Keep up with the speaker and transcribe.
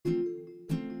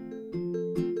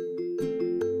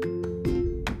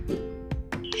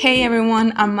Hey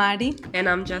everyone, I'm Mari. And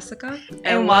I'm Jessica.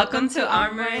 And welcome to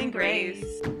Armor and Grace.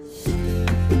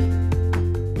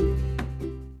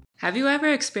 Have you ever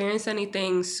experienced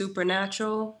anything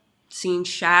supernatural? Seen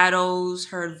shadows,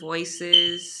 heard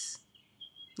voices?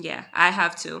 Yeah, I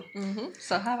have too.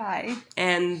 So have I.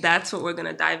 And that's what we're going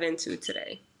to dive into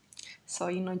today. So,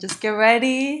 just get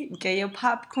ready, get your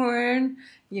popcorn,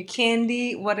 your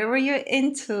candy, whatever you're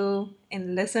into,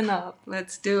 and listen up.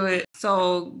 Let's do it.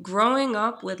 So, growing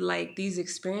up with these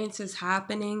experiences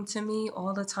happening to me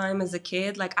all the time as a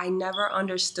kid, I never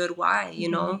understood why, you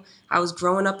know? I was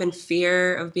growing up in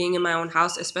fear of being in my own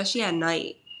house, especially at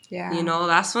night. Yeah. You know,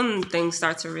 that's when things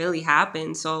start to really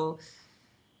happen. So,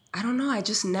 I don't know, I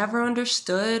just never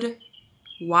understood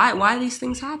why these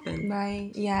things happen.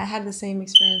 Right. Yeah, I had the same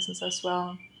experiences as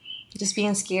well. Just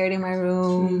being scared in my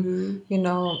room,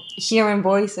 hearing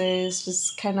voices,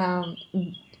 just kind of,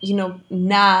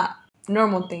 not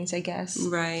normal things, I guess.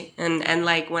 Right. And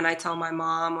when I tell my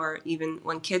mom, or even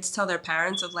when kids tell their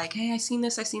parents of hey, I seen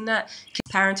this, I seen that,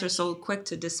 parents are so quick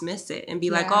to dismiss it and be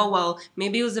like, oh, well,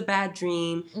 maybe it was a bad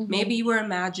dream. Maybe you were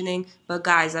imagining. But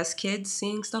guys, as kids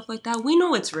seeing stuff like that, we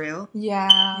know it's real.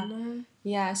 Yeah. You know?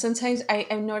 Yeah, sometimes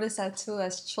I've noticed that too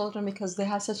as children, because they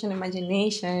have such an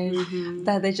imagination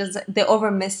that they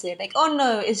overmiss it. Like, oh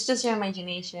no, it's just your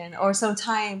imagination. Or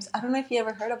sometimes, I don't know if you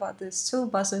ever heard about this too,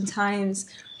 but sometimes,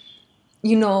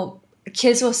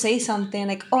 kids will say something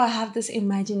like, oh, I have this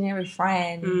imaginary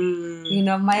friend.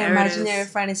 My imaginary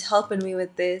friend is helping me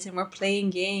with this, and we're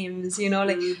playing games.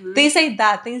 They say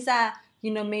that, things that,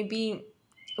 maybe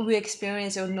we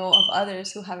experience or know of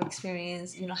others who have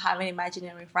experienced, having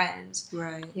imaginary friends.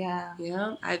 Right. Yeah.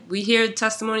 Yeah. We hear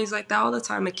testimonies like that all the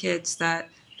time of kids that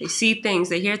they see things,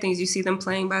 they hear things, you see them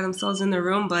playing by themselves in their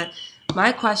room. But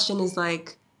my question is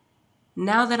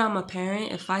now that I'm a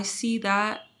parent, if I see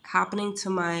that happening to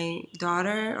my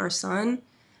daughter or son,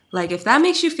 if that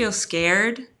makes you feel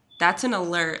scared, that's an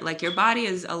alert. Your body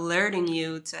is alerting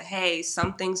you to, hey,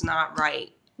 something's not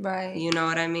right. Right. You know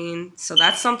what I mean? So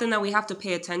that's something that we have to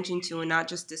pay attention to and not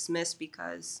just dismiss,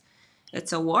 because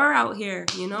it's a war out here,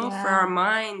 for our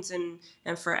minds and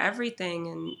for everything.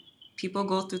 And people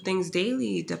go through things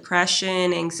daily,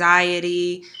 depression,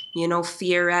 anxiety,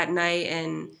 fear at night.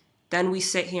 And then we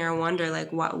sit here and wonder,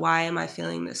 why am I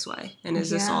feeling this way? And is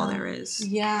this all there is?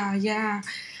 Yeah.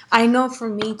 I know for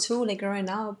me too, growing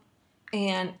up,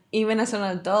 and even as an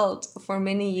adult, for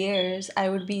many years, I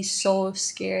would be so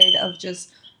scared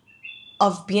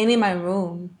of being in my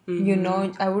room.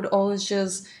 I would always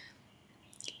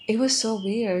it was so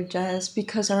weird, just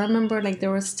because I remember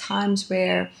there was times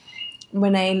where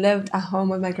when I lived at home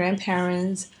with my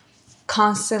grandparents,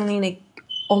 constantly,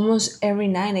 almost every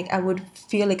night, I would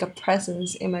feel a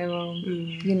presence in my room,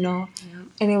 Yeah.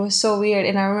 And it was so weird.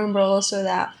 And I remember also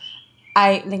that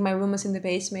my room was in the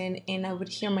basement, and I would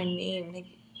hear my name,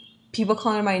 people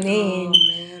calling my name,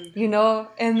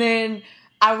 and then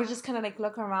I would just kind of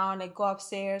look around, go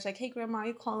upstairs, hey grandma, are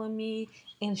you calling me?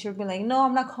 And she would be like, no,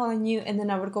 I'm not calling you. And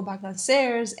then I would go back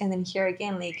downstairs and then hear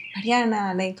again,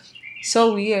 Mariana,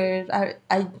 so weird.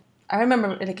 I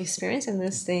remember experiencing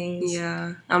these things.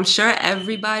 Yeah, I'm sure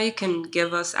everybody can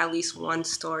give us at least one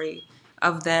story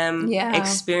of them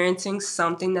experiencing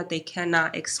something that they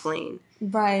cannot explain.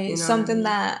 Right, something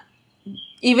that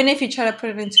even if you try to put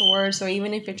it into words, or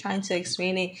even if you're trying to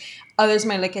explain it, others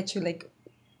might look at you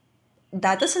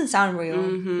that doesn't sound real.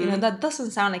 That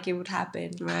doesn't sound like it would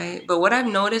happen. Right. But what I've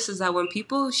noticed is that when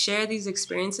people share these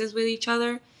experiences with each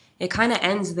other, it kind of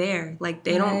ends there.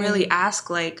 They don't really ask,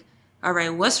 all right,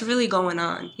 what's really going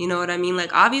on? You know what I mean?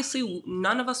 Obviously,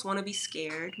 none of us want to be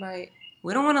scared. Right.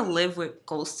 We don't want to live with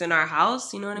ghosts in our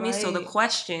house. You know what I mean? So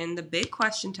the big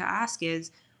question to ask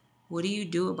is, what do you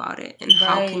do about it? And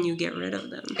how can you get rid of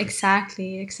them?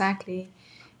 Exactly.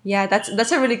 Yeah,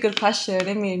 that's a really good question.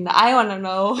 I mean, I want to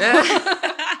know.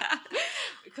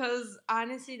 Because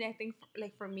honestly, I think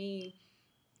for me,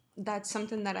 that's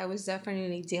something that I was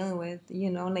definitely dealing with.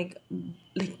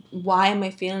 Why am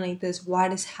I feeling like this? Why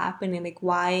is happening?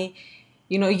 Why?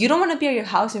 You don't want to be at your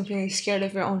house and feeling scared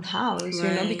of your own house.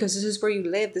 Right. Because this is where you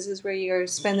live. This is where you're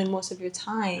spending most of your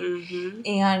time,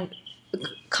 and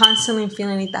constantly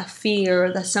feeling that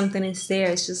fear that something is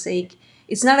there. It's just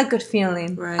it's not a good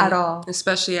feeling at all.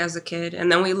 Especially as a kid. And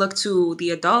then we look to the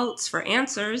adults for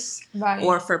answers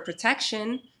or for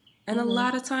protection. And a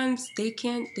lot of times they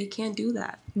can't do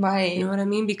that. Right. You know what I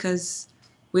mean? Because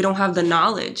we don't have the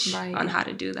knowledge Right. on how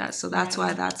to do that. So that's why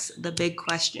Right. that's the big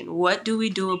question. What do we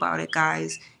do about it,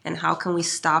 guys? And how can we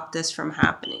stop this from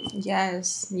happening?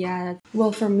 Yes, yeah.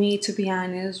 Well, for me, to be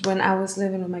honest, when I was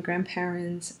living with my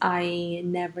grandparents, I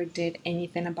never did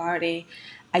anything about it.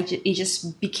 It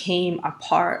just became a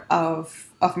part of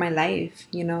my life,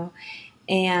 you know.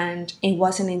 And it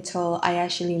wasn't until I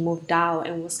actually moved out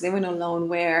and was living alone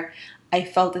where I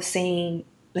felt the same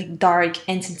like dark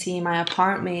entity in my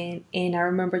apartment. And I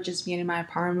remember just being in my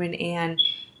apartment and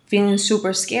feeling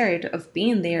super scared of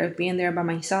being there by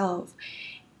myself,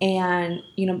 and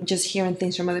just hearing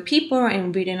things from other people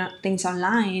and reading things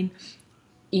online.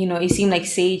 It seemed like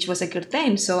sage was a good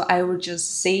thing, so I would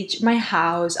just sage my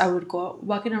house. I would go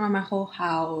walking around my whole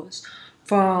house,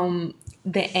 from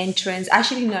the entrance,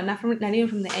 actually no, not even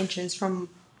from the entrance, from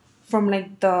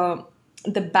like the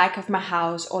back of my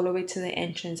house all the way to the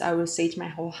entrance. I would sage my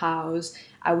whole house.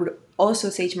 I would also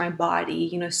sage my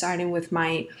body, starting with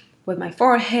my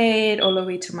forehead all the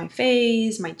way to my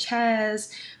face, my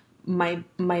chest, my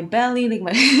belly, like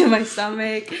my my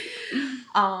stomach,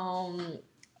 um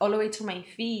all the way to my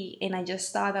feet. And I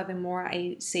just thought that the more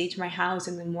I sage my house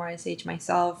and the more I sage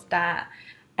myself, that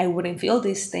I wouldn't feel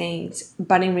these things.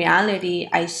 But in reality,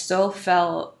 I still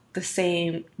felt the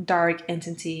same dark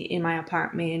entity in my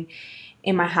apartment,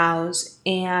 in my house.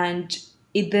 And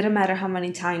it didn't matter how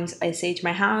many times I sage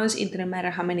my house, it didn't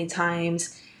matter how many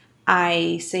times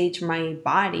I sage my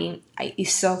body, it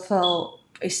still felt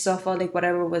like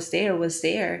whatever was there was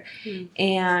there.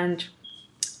 And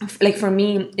like for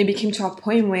me, it became to a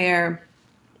point where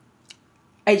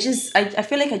I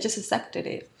feel like I just accepted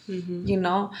it.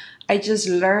 I just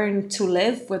learned to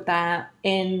live with that.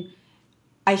 And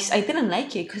I didn't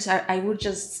like it because I would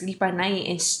just sleep at night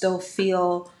and still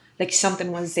feel like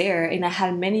something was there. And I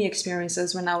had many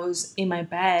experiences when I was in my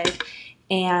bed,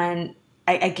 and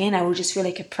I would just feel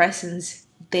like a presence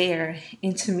there.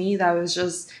 And to me, that was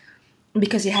just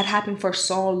because it had happened for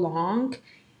so long.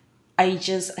 I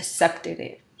just accepted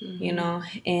it,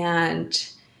 and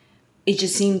it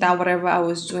just seemed that whatever I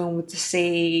was doing with the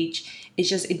sage,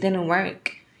 it didn't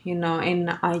work, and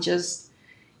I guess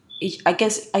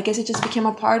it just became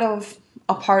a part of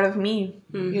me,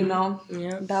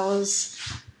 Yeah. That was,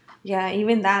 yeah,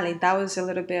 even that, like, that was a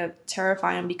little bit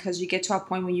terrifying because you get to a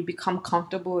point when you become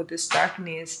comfortable with this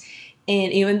darkness.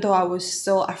 And even though I was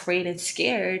still afraid and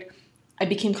scared, I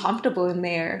became comfortable in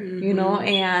there,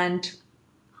 and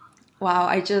wow,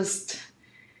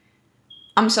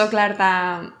 I'm so glad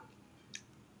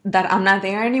that I'm not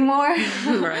there anymore.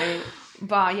 Right.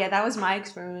 But yeah, that was my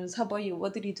experience. How about you?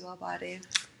 What did you do about it?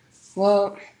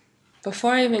 Well,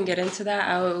 before I even get into that,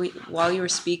 while you were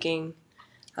speaking,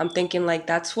 I'm thinking like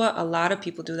that's what a lot of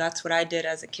people do. That's what I did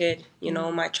as a kid. In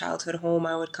my childhood home,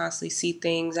 I would constantly see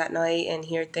things at night and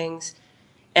hear things.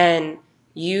 And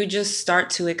you just start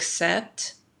to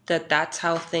accept that that's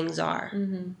how things are,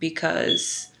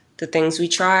 because the things we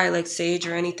try, like sage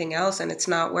or anything else, and it's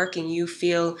not working, you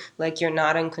feel like you're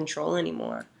not in control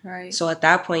anymore. Right. So at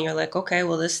that point, you're like, okay,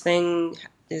 well, this thing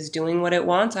is doing what it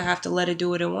wants. I have to let it do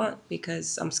what it wants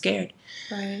because I'm scared.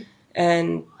 Right.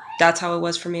 And that's how it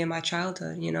was for me in my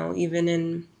childhood.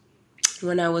 Even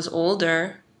when I was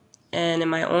older and in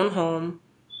my own home,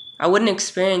 I wouldn't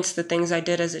experience the things I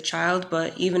did as a child,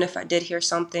 but even if I did hear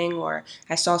something or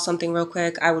I saw something real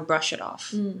quick, I would brush it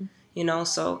off.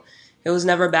 So it was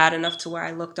never bad enough to where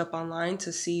I looked up online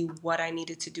to see what I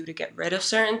needed to do to get rid of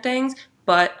certain things,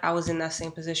 but I was in that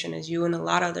same position as you and a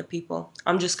lot of other people.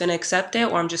 I'm just going to accept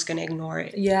it or I'm just going to ignore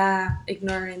it. Yeah,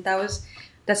 ignoring.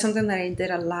 That's something that I did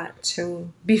a lot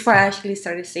too. Before I actually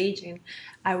started saging,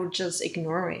 I would just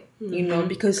ignore it,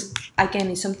 because again,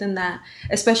 it's something that,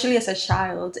 especially as a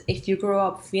child, if you grow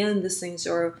up feeling these things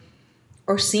or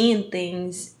seeing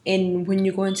things, and when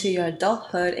you go into your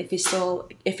adulthood, if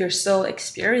you're still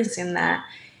experiencing that,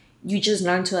 you just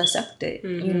learn to accept it.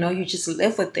 You just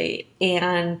live with it.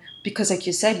 And because, like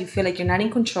you said, you feel like you're not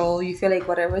in control, you feel like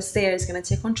whatever's there is going to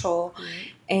take control.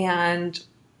 And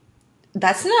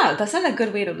that's not a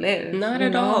good way to live. Not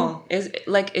at all.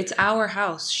 It's our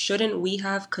house. Shouldn't we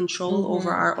have control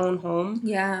over our own home,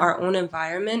 Yeah. our own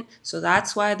environment? So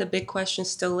that's why the big question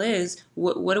still is,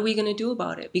 what are we going to do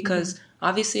about it? Because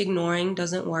obviously ignoring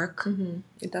doesn't work.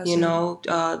 It doesn't.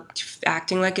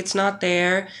 Acting like it's not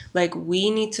there. Like,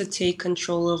 we need to take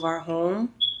control of our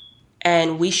home,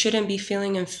 and we shouldn't be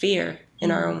feeling in fear in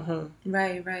our own home.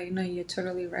 Right. No, you're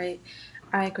totally right.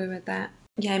 I agree with that.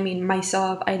 Yeah, I mean,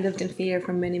 myself, I lived in fear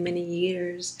for many, many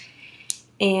years.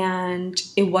 And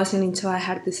it wasn't until I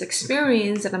had this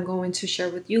experience that I'm going to share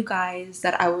with you guys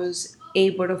that I was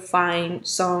able to find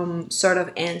some sort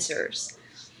of answers.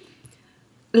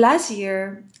 Last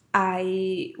year,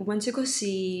 I went to go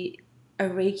see a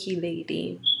Reiki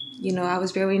lady. You know, I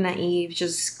was very naive,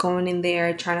 just going in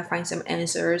there, trying to find some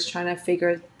answers, trying to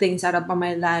figure things out about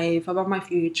my life, about my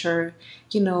future,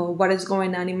 what is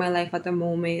going on in my life at the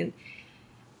moment.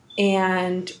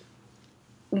 And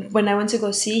when I went to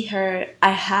go see her,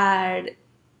 I had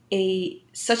a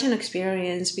such an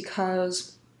experience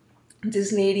because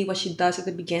this lady, what she does at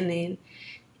the beginning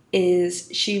is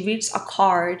she reads a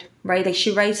card, right? Like she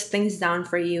writes things down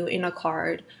for you in a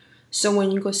card. So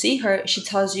when you go see her, she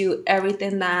tells you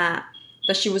everything that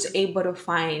she was able to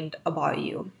find about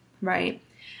you, right?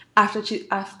 After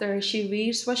she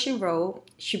reads what she wrote,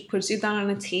 she puts you down on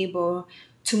a table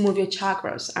to move your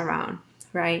chakras around,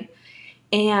 right?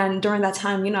 And during that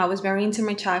time, I was very into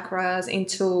my chakras,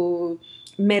 into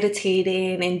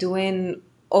meditating and doing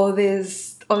all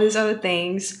these other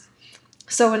things.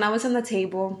 So when I was on the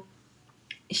table,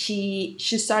 she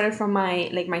started from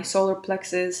my solar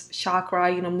plexus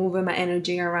chakra, moving my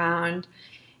energy around.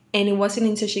 And it wasn't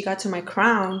until she got to my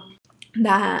crown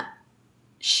that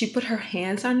she put her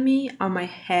hands on me, on my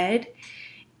head.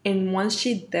 And once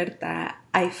she did that,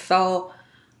 I felt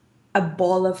a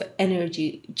ball of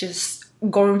energy just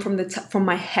going from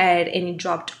my head, and it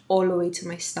dropped all the way to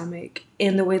my stomach.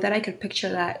 And the way that I could picture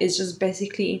that is just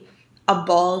basically a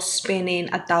ball spinning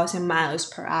 1,000 miles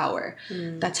per hour.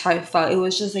 That's how it felt. It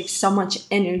was just like so much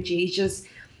energy.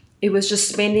 It was just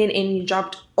spinning, and it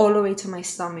dropped all the way to my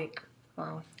stomach.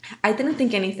 Wow. I didn't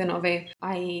think anything of it.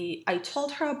 I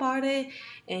told her about it,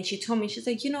 and she told me, she's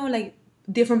like, like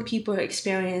different people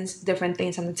experience different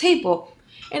things on the table.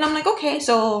 And I'm like, okay,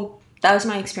 so that was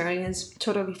my experience.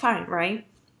 Totally fine, right?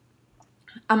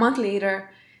 A month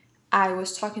later, I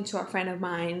was talking to a friend of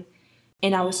mine,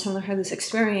 and I was telling her this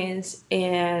experience.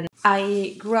 And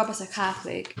I grew up as a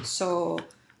Catholic, so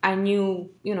I knew,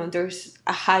 there's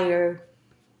a higher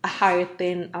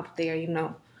thing up there.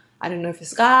 I don't know if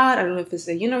it's God, I don't know if it's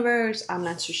the universe, I'm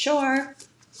not too sure.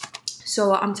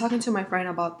 So I'm talking to my friend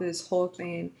about this whole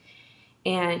thing,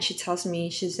 and she tells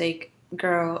me, she's like,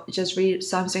 girl, just read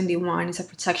Psalm 71. It's a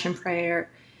protection prayer.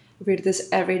 Read this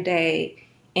every day,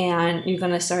 and you're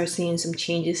gonna start seeing some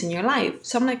changes in your life.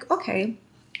 So I'm like, okay.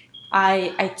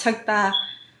 I took that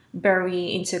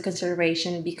very into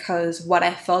consideration, because what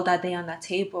I felt that day on that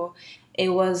table,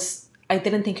 I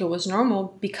didn't think it was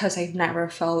normal, because I've never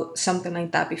felt something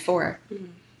like that before.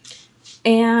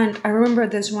 And I remember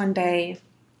this one day,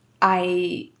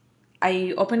 I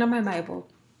I opened up my Bible,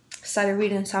 started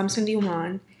reading Psalm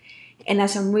 71, and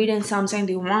as I'm reading Psalm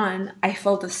 71, I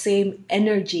felt the same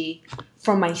energy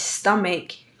from my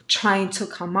stomach trying to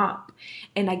come up.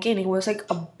 And again, it was like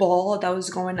a ball that was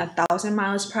going 1,000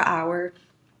 miles per hour,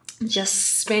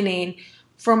 just spinning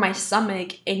from my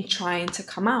stomach and trying to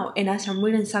come out. And as I'm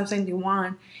reading Psalm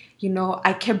 71,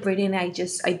 I kept reading. I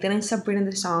didn't stop reading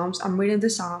the Psalms. I'm reading the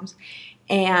Psalms,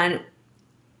 and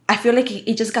I feel like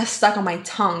it just got stuck on my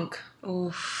tongue.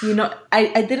 Oof.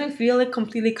 I didn't feel it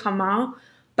completely come out,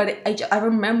 but I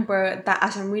remember that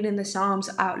as I'm reading the Psalms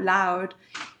out loud,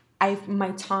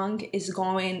 my tongue is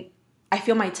going, I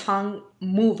feel my tongue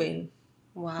moving.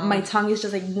 Wow. My tongue is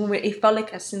just like moving. It felt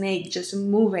like a snake just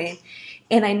moving.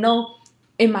 And I know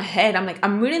in my head, I'm like,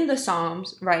 I'm reading the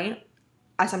Psalms, right?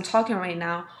 As I'm talking right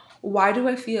now, why do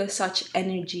I feel such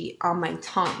energy on my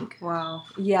tongue? Wow.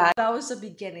 Yeah, that was the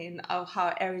beginning of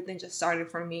how everything just started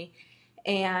for me.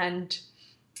 And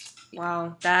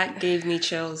Wow, that gave me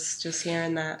chills just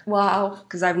hearing that. wow.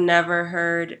 Because I've never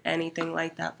heard anything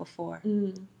like that before.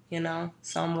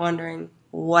 So I'm wondering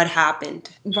what happened.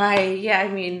 Right. Yeah, I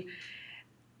mean,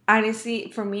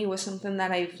 honestly, for me, it was something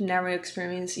that I've never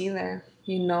experienced either.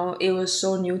 It was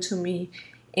so new to me.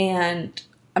 And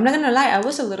I'm not gonna lie, I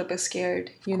was a little bit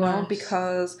scared,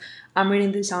 because I'm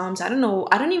reading the Psalms. I don't know.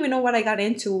 I don't even know what I got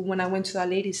into when I went to that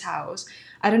lady's house.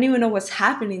 I don't even know what's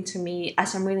happening to me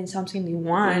as I'm reading Psalm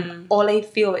 21. All I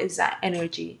feel is that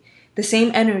energy. The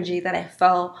same energy that I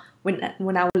felt when I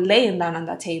was laying down on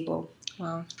that table.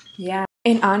 Wow. Yeah.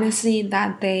 And honestly,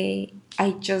 that day,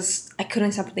 I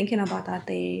couldn't stop thinking about that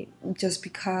day, just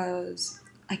because,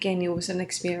 again, it was an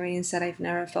experience that I've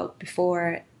never felt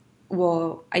before.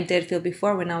 Well, I did feel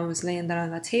before when I was laying down on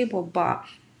that table, but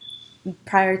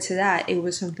prior to that, it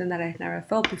was something that I've never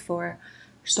felt before.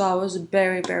 So I was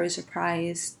very, very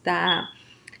surprised that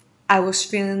I was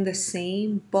feeling the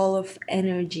same ball of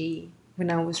energy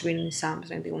when I was reading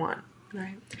Psalms 91.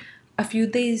 Right. A few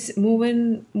days,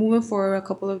 moving for a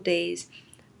couple of days,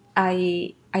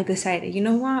 I decided, you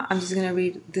know what, I'm just gonna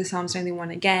read the Psalm 91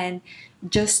 again,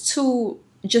 just to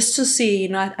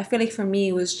see. I feel like for me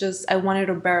it was just, I wanted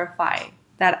to verify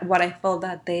that what I felt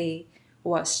that day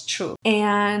was true.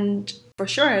 And for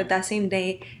sure, that same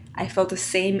day, I felt the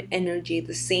same energy,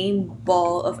 the same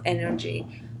ball of energy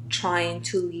trying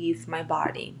to leave my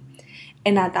body.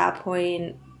 And at that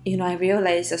point, I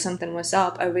realized that something was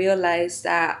up. I realized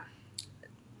that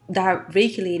that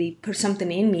Reiki lady put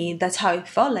something in me. That's how it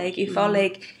felt like. It felt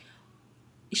like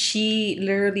she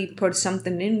literally put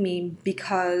something in me,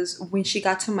 because when she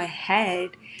got to my head,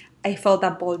 I felt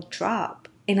that ball drop.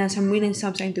 And as I'm reading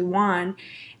Psalm 91,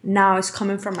 now it's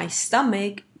coming from my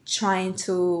stomach, trying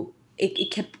to,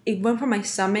 it went from my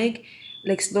stomach,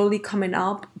 like slowly coming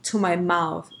up to my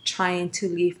mouth, trying to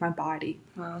leave my body.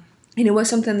 Wow. And it was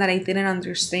something that I didn't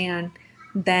understand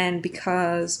then,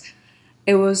 because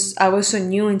I was so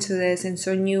new into this and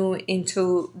so new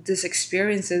into these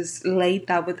experiences like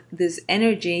that with this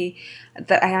energy,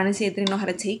 that I honestly didn't know how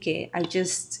to take it. I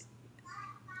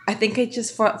think I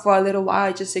just for a little while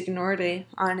I just ignored it,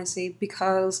 honestly,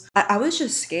 because I was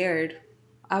just scared.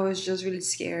 I was just really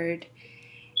scared.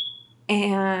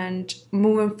 And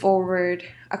moving forward,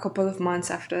 a couple of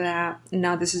months after that,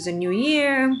 now this is a new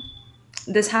year.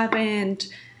 This happened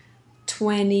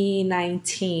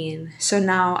 2019. So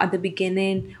now at the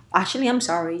beginning, actually, I'm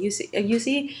sorry. You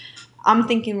see, I'm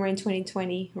thinking we're in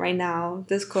 2020 right now.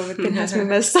 This COVID thing has me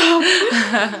messed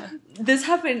up. This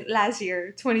happened last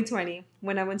year, 2020,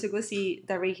 when I went to go see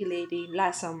the Reiki lady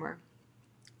last summer.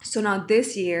 So now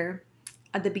this year,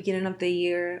 at the beginning of the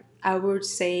year, I would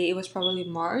say it was probably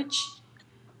March,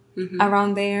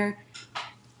 around there.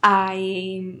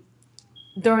 I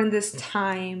During this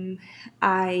time,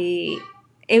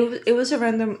 it was a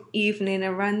random evening,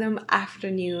 a random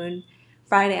afternoon,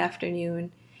 Friday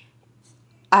afternoon.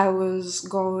 I was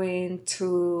going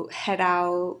to head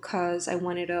out because I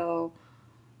wanted to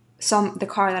the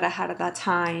car that I had at that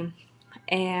time,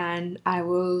 and I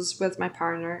was with my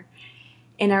partner.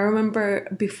 And I remember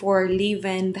before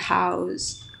leaving the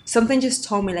house, something just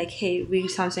told me like, "Hey, read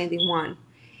Psalm 71."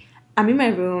 I'm in my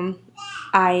room.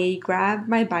 I grabbed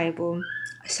my Bible.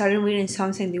 I started reading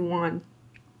Psalm 71.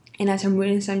 And as I'm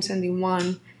reading Psalm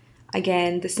 71,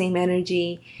 again, the same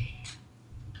energy,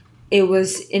 it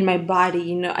was in my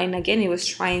body, and again, it was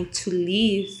trying to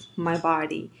leave my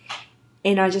body.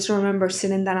 And I just remember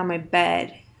sitting down on my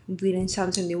bed, reading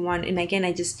Psalm 71. And again,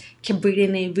 I just kept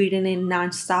reading it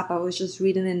nonstop. I was just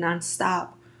reading it nonstop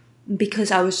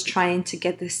because I was trying to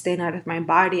get this thing out of my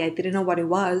body. I didn't know what it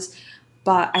was,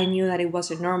 but I knew that it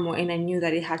wasn't normal, and I knew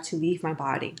that it had to leave my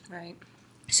body. Right.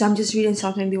 So I'm just reading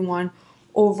Psalm 71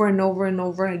 over and over and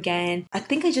over again. I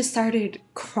think I just started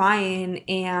crying,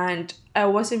 and I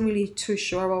wasn't really too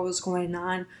sure what was going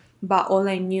on, but all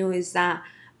I knew is that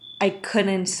I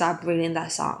couldn't stop reading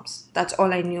that Psalms. That's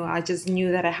all I knew. I just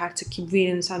knew that I had to keep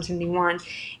reading Psalm 71,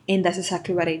 and that's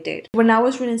exactly what I did. When I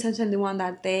was reading Psalm 71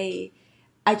 that day,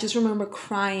 I just remember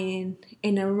crying,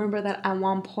 and I remember that at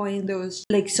one point there was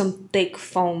like some thick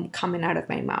foam coming out of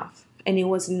my mouth, and it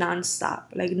was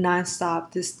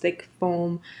nonstop, this thick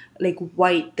foam, like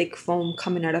white thick foam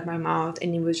coming out of my mouth,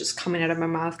 and it was just coming out of my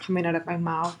mouth,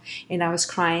 and I was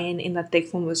crying, and the thick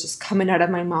foam was just coming out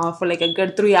of my mouth for like a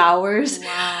good 3 hours.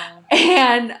 Wow.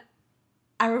 And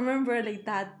I remember like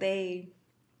that day,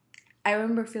 I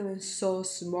remember feeling so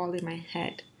small in my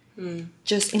head.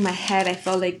 Just in my head, I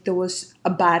felt like there was a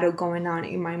battle going on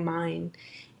in my mind,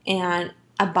 and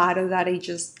a battle that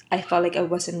I felt like I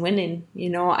wasn't winning.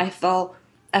 I felt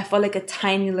like a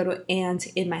tiny little ant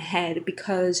in my head,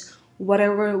 because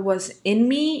whatever was in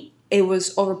me, it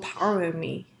was overpowering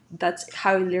me. That's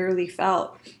how it literally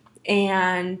felt.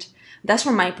 And that's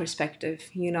from my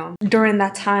perspective. During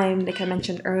that time, like I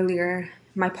mentioned earlier,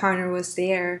 my partner was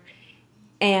there,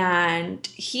 and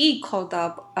he called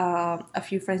up a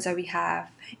few friends that we have,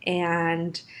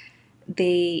 and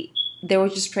they were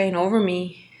just praying over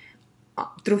me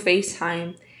through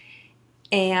FaceTime.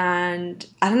 And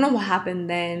I don't know what happened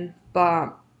then,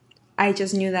 but I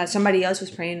just knew that somebody else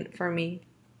was praying for me.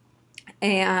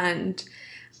 And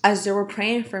as they were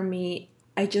praying for me,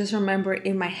 I just remember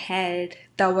in my head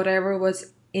that whatever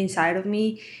was inside of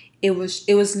me, it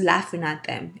was laughing at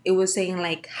them. It was saying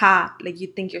like, "Ha, like you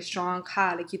think you're strong,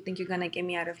 ha, like you think you're gonna get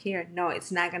me out of here. No,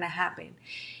 it's not gonna happen."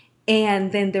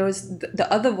 And then there was the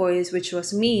other voice, which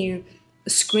was me,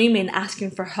 screaming, asking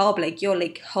for help, like, "Yo,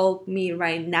 like help me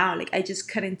right now." Like I just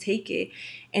couldn't take it.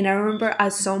 And I remember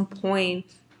at some point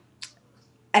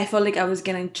I felt like I was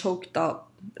getting choked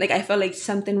up. Like I felt like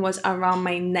something was around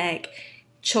my neck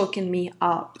choking me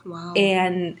up. Wow.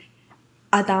 And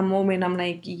at that moment, I'm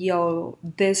like, "Yo,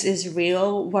 this is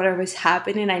real. Whatever's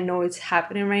happening, I know it's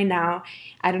happening right now.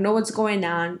 I don't know what's going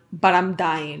on, but I'm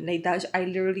dying." Like that, I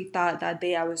literally thought that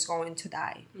day I was going to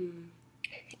die.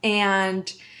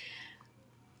 And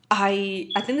I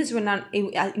think this went on.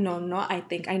 No, no,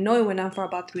 I know it went on for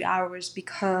about 3 hours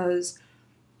because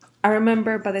I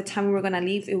remember by the time we were gonna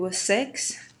leave, it was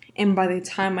 6, and by the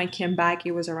time I came back,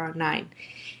 it was around 9.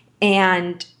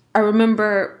 And I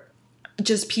remember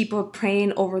just people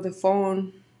praying over the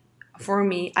phone for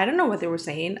me. I don't know what they were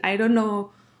saying. I don't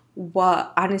know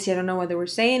what, honestly, I don't know what they were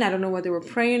saying. I don't know what they were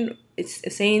praying, it's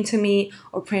saying to me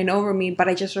or praying over me, but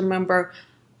I just remember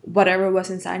whatever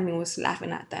was inside me was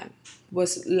laughing at them,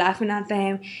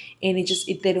 and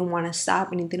it didn't want to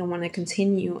stop and it didn't want to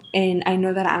continue. And I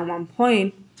know that at one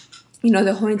point,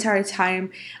 the whole entire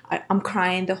time I'm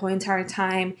crying, the whole entire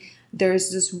time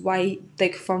there's this white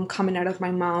thick foam coming out of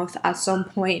my mouth. At some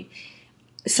point,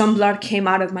 some blood came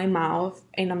out of my mouth,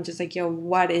 and I'm just like, yo,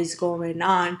 what is going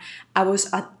on? I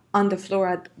was on the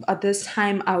floor at this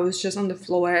time. I was just on the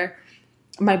floor.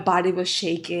 My body was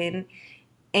shaking,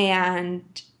 and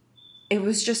it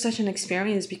was just such an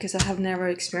experience because I have never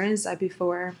experienced that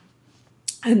before.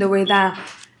 And the way that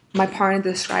my partner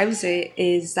describes it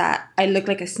is that I look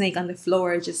like a snake on the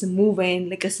floor, just moving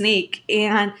like a snake.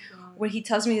 And when he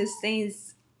tells me these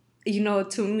things,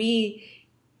 to me,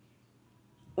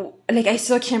 like, I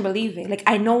still can't believe it. Like,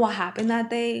 I know what happened that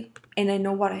day, and I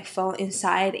know what I felt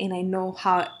inside, and I know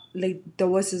how, like, there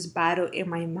was this battle in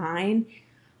my mind.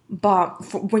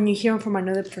 But when you hear it from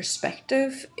another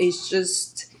perspective,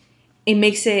 it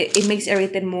makes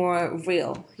everything more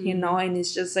real, and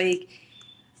it's just like,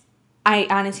 I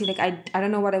honestly, like, I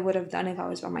don't know what I would have done if I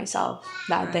was by myself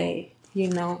that day,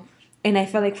 and I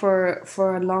feel like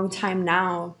for a long time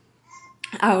now,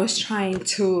 I was trying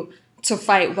to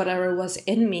fight whatever was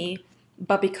in me,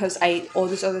 but because all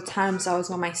these other times I was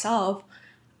by myself,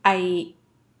 I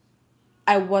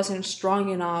I wasn't strong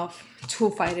enough to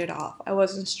fight it off. I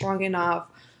wasn't strong enough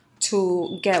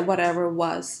to get whatever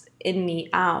was in me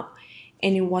out.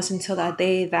 And it wasn't until that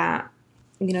day that,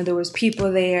 there was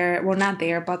people there, well, not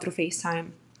there, but through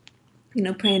FaceTime,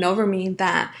 praying over me,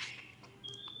 that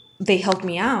they helped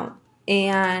me out.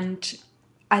 And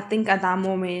I think at that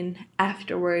moment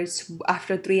afterwards,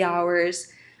 after 3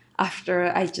 hours,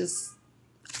 after I just,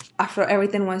 after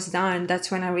everything was done, that's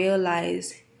when I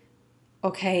realized,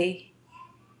 okay,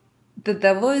 the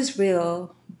devil is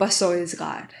real, but so is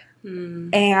God.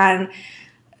 And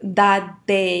that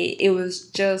day, it was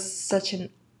just such an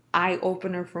eye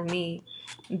opener for me,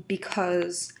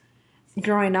 because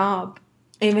growing up,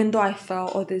 even though I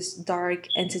felt all these dark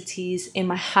entities in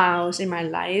my house, in my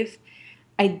life,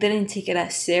 I didn't take it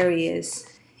as serious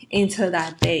until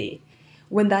that day.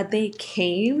 When that day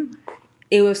came,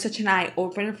 it was such an eye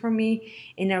opener for me,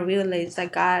 and I realized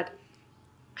that God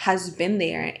has been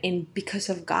there, and because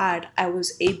of God, I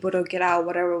was able to get out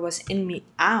whatever was in me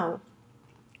out.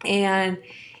 And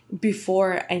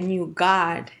before I knew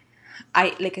God,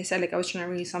 like I said, like, I was trying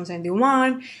to read Psalm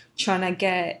 71, trying to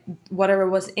get whatever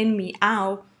was in me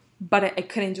out, but I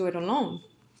couldn't do it alone.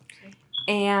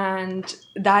 And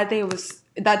that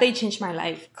day changed my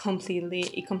life completely.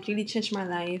 It completely changed my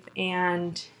life,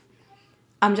 and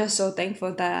I'm just so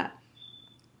thankful that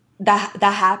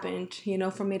happened,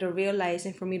 for me to realize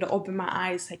and for me to open my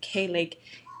eyes, like, hey, like,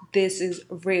 this is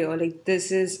real. Like, this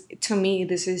is, to me,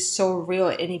 this is so real,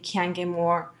 and it can't get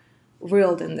more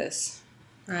real than this.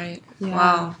 Right. Yeah.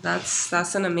 Wow.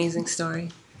 That's an amazing story.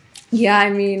 Yeah,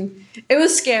 I mean, it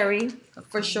was scary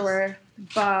for sure,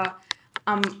 but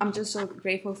I'm just so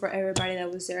grateful for everybody that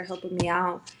was there helping me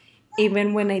out.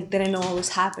 Even when I didn't know what was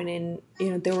happening,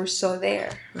 they were so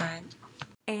there. Right.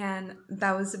 And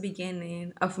that was the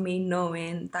beginning of me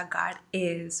knowing that God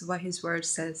is what His word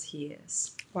says He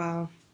is. Wow.